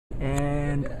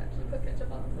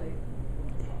ketchup on the plate.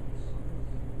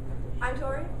 I'm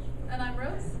Tori. And I'm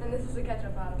Rose. And this is a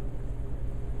ketchup bottle.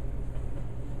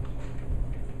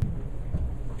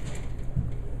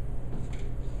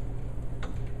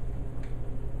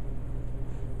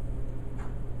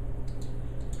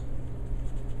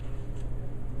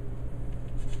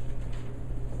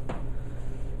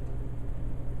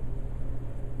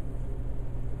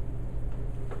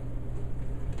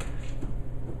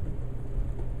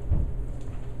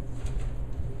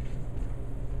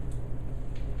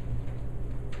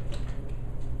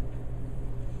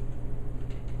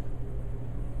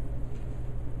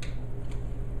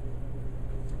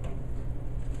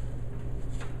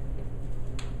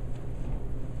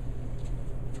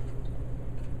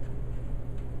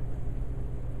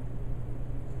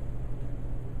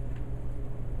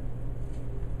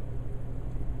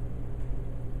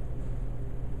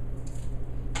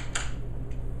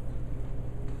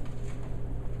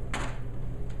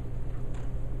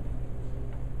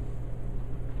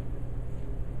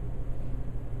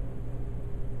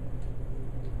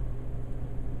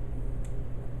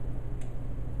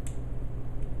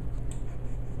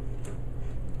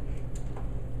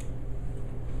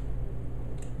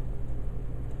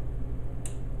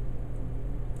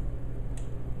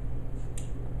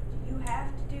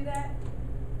 That?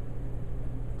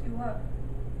 Do what?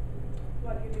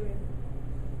 What you're doing.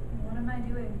 What am I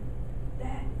doing?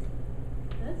 That.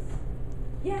 This?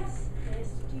 Yes, this.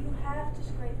 Do you have to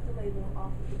scrape the label off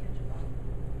of the ketchup bottle?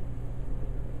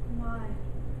 Why?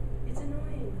 It's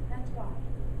annoying, that's why.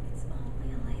 It's only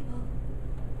a label.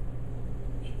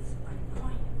 It's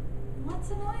annoying. What's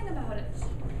annoying about it?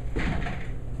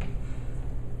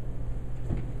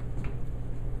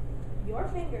 Your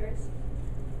fingers,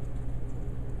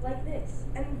 like this,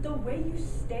 and the way you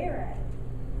stare at it.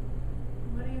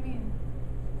 What do you mean?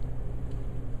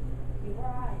 Your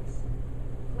eyes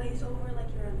glaze over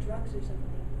like you're on drugs or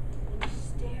something, and you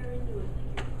stare into it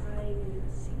like you're prying into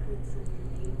the secrets of your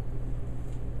navel.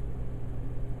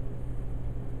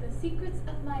 The secrets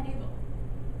of my navel.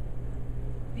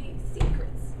 The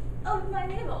secrets of my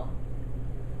navel.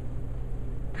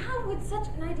 How would such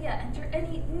an idea enter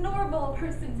any normal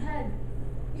person's head?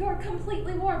 You're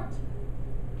completely warped.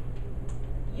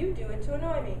 You do it to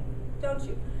annoy me, don't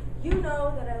you? You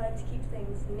know that I like to keep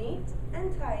things neat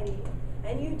and tidy,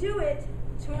 and you do it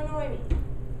to annoy me.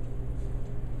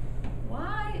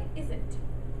 Why is it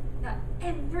that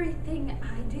everything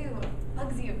I do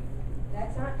bugs you?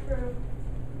 That's not true.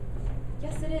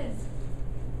 Yes, it is.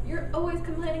 You're always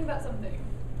complaining about something.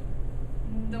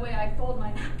 The way I fold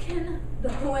my napkin.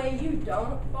 The way you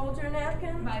don't fold your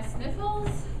napkin. My sniffles.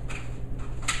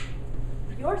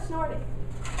 You're snorting.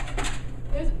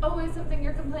 There's always something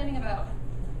you're complaining about.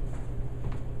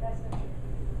 That's not true.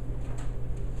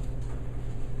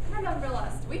 Remember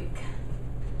last week?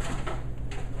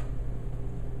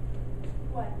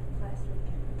 What, last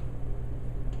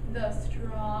week? The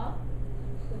straw.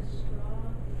 The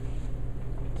straw.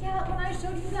 Yeah, when I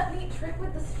showed you that neat trick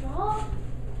with the straw.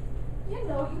 You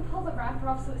know, you pull the wrapper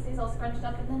off so it stays all scrunched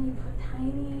up, and then you put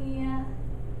tiny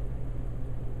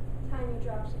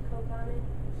drops of Coke on it.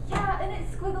 Yeah, and it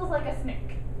squiggles like a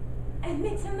snake. And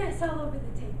makes a mess all over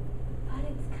the table. But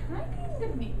it's kind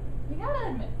of neat. You gotta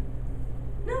admit.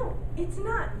 No, it's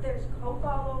not. There's Coke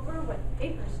all over with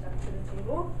paper stuck to the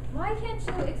table. Why can't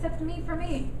you accept me for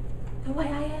me? The way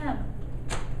I am.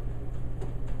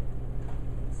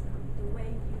 It's not the way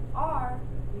you are.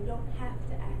 You don't have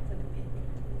to act like a pig.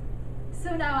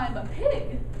 So now I'm a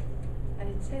pig? I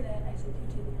didn't say that. I said you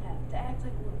didn't have to act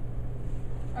like a woman.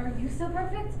 Are you so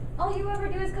perfect? All you ever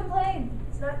do is complain.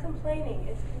 It's not complaining.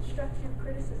 It's constructive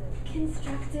criticism.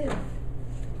 Constructive.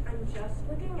 I'm just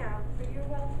looking out for your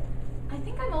welfare. I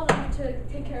think I'm old enough to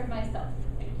take care of myself.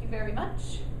 Thank you very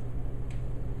much.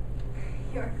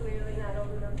 You're clearly not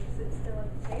old enough to sit still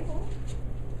at the table.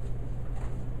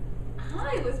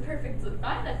 I was perfectly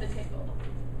fine at the table.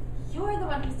 You're the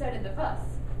one who started the fuss.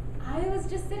 I was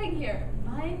just sitting here,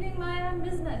 minding my own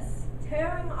business.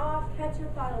 Tearing off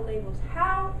ketchup bottle labels.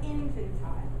 How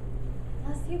infantile.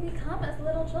 Unless you become as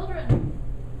little children.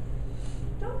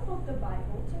 Don't quote the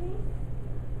Bible to me.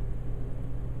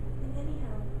 And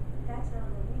anyhow, that's not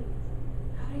what it means.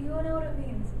 How do you know what it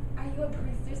means? Are you a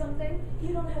priest or something?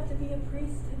 You don't have to be a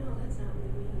priest to know that's not what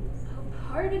it means. Oh,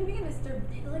 pardon me, Mr.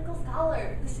 Biblical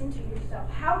Scholar. Listen to yourself.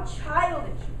 How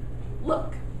childish.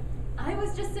 Look, I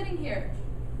was just sitting here,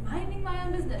 minding my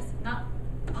own business, not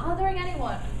bothering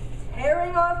anyone.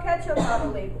 Tearing off ketchup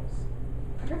bottle labels.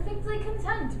 Perfectly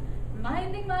content,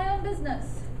 minding my own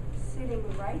business. Sitting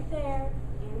right there,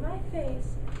 in my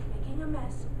face, making a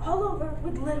mess all over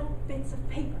with little bits of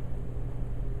paper.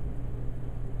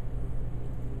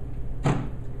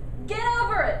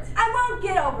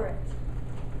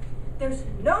 There's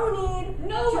no need.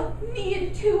 No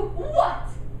need to what?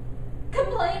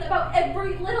 Complain about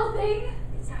every little thing?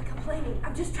 It's not complaining.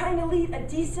 I'm just trying to lead a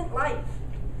decent life.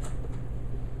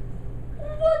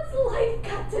 What's life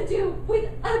got to do with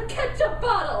a ketchup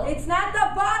bottle? It's not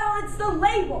the bottle, it's the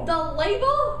label. The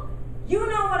label? You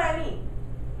know what I mean.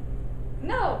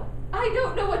 No, I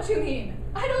don't know what you mean.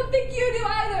 I don't think you do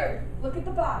either. Look at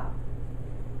the bottle.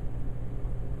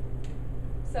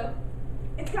 So?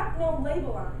 It's got no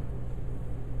label on it.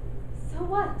 So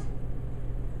what?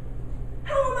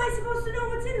 How am I supposed to know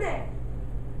what's in there?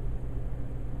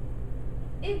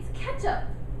 It's ketchup.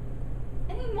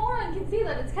 Any moron can see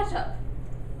that it's ketchup.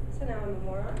 So now I'm a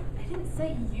moron. I didn't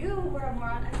say you were a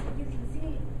moron. I said you can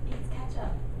see it's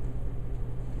ketchup.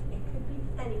 It could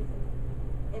be anything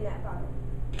in that bottle.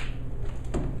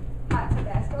 Hot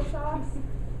Tabasco sauce.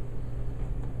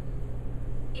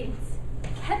 It's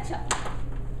ketchup.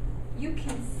 You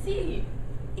can see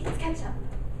it's ketchup.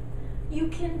 You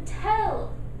can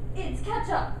tell it's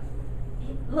ketchup.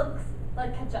 It looks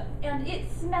like ketchup. And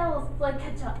it smells like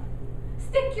ketchup.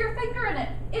 Stick your finger in it.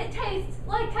 It tastes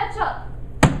like ketchup.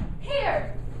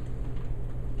 Here.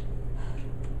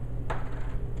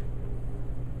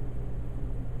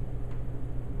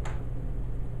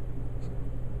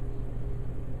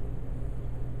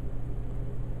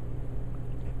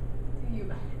 Do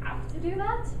you have to do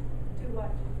that? Do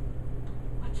what?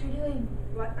 What you're doing?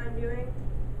 What I'm doing?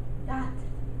 That.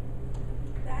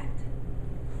 That.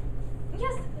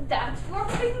 Yes, that's your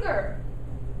finger.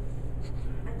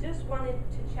 I just wanted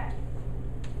to check.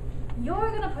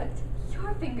 You're gonna put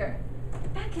your finger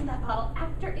back in that bottle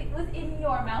after it was in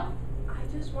your mouth.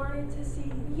 I just wanted to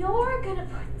see. You're gonna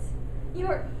put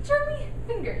your germy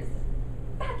fingers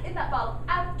back in that bottle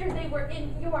after they were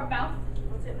in your mouth.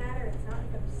 What's it matter? It's not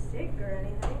like I'm sick or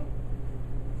anything.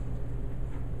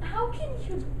 How can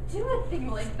you do a thing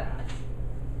like that?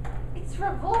 It's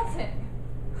revolting.